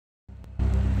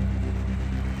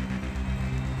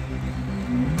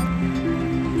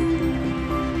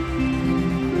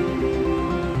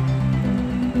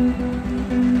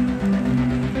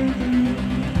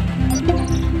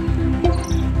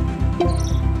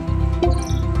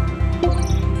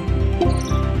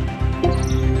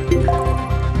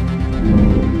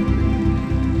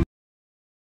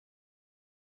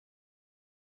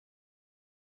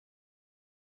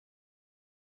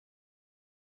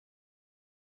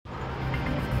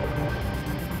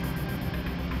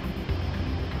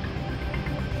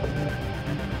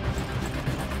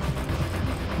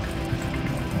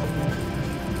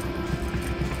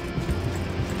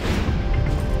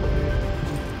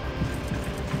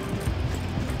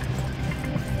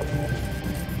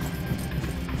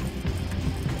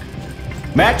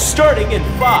Match starting in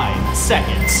 5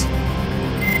 seconds.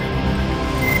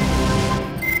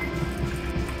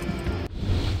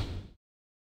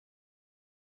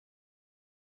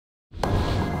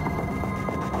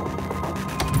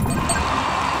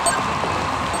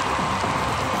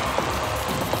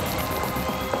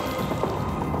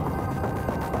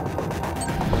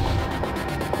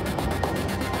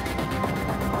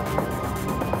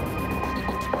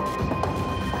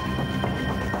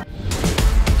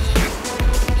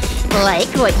 Like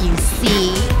what you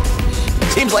see?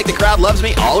 Seems like the crowd loves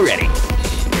me already.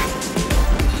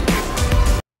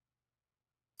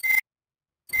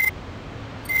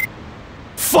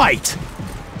 Fight!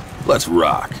 Let's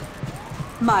rock.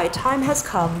 My time has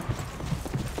come.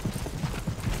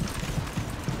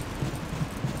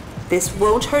 This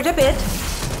won't hurt a bit.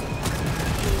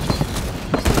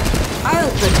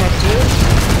 I'll protect you.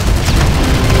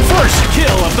 First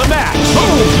kill of the match!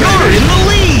 Oh, you're in the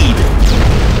lead!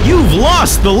 You've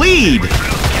lost the lead!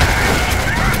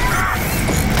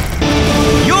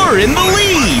 You're in the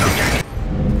lead!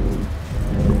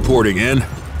 Reporting in.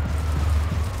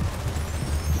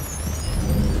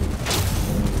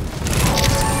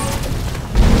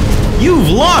 You've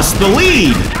lost the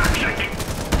lead!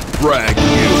 Brag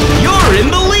you. You're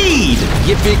in the lead!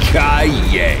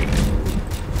 Yippee-ki-yay.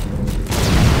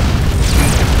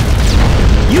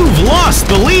 You've lost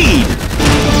the lead!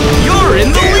 You're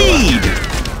in the lead!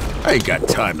 I ain't got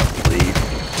time to bleed.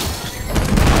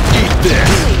 Eat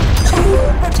this!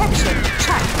 Protection,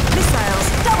 check. Missiles,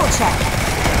 double check.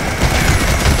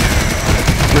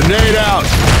 Grenade out!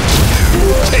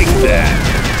 Take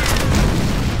that!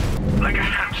 Like a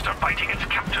hamster biting its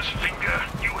captor's finger,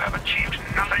 you have achieved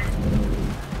nothing.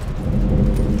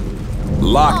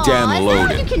 Locked and Is that all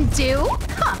loaded. you can do?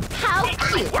 Huh, how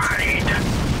cute. Wide.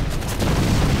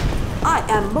 I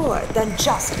am more than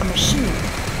just a machine.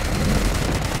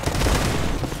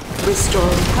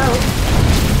 Restoring health.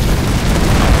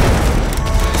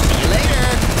 See you later!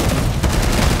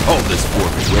 Hold this for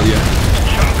me, will ya?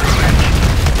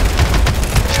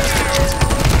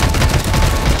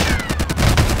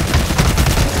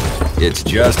 It's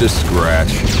just a scratch.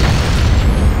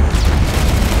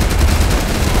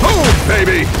 Boom,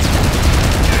 baby!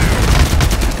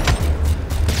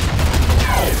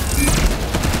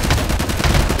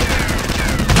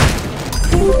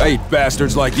 I eat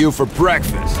bastards like you for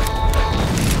breakfast.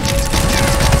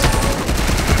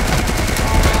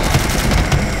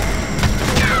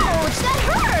 Ouch, that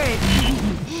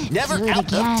hurt! Never Do it out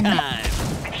again. of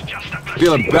time.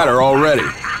 Feeling better already.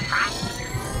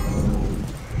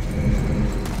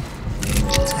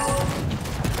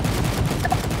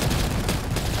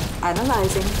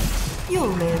 Analyzing. You'll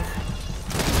live.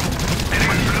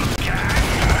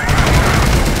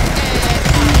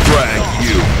 Drag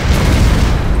you.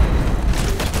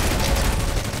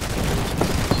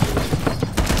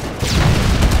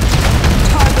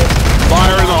 Target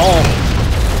Fire in the hole.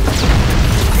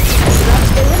 not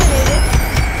eliminated.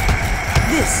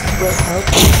 This will help.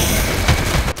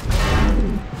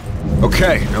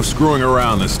 Okay, no screwing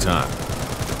around this time.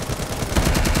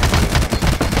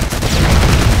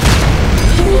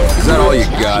 Is that all you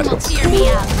got? Will cheer me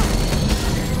up.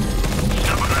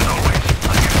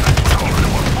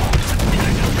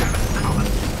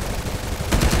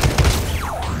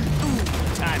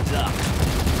 Time's up.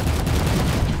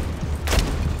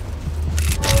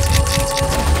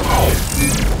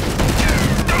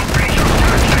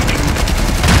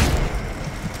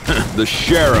 The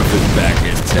sheriff is back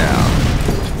in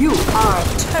town. You are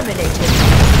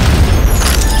terminated.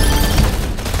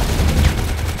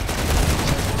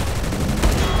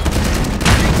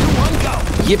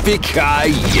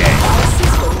 Yippee-ki-yay. All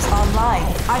systems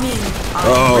online. I mean,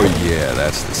 Oh yeah,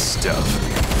 that's the stuff.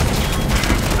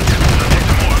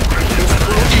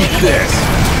 Eat this.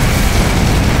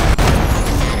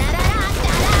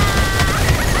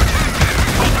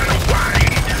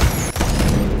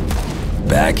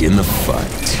 Back in the fight.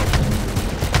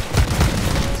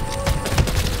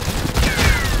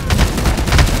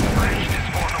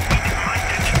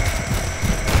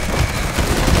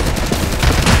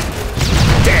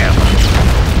 Damn.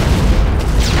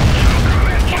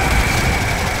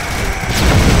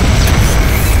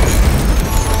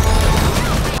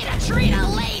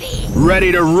 ready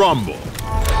to rumble.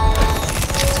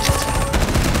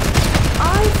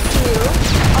 I feel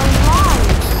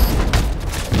alive.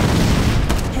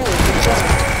 Here's the joke.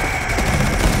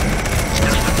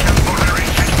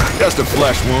 Just a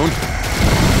flesh wound.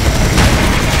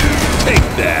 Take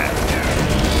that.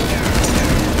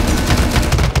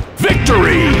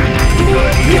 Victory!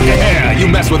 Yeah, you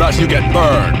mess with us, you get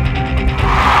burned.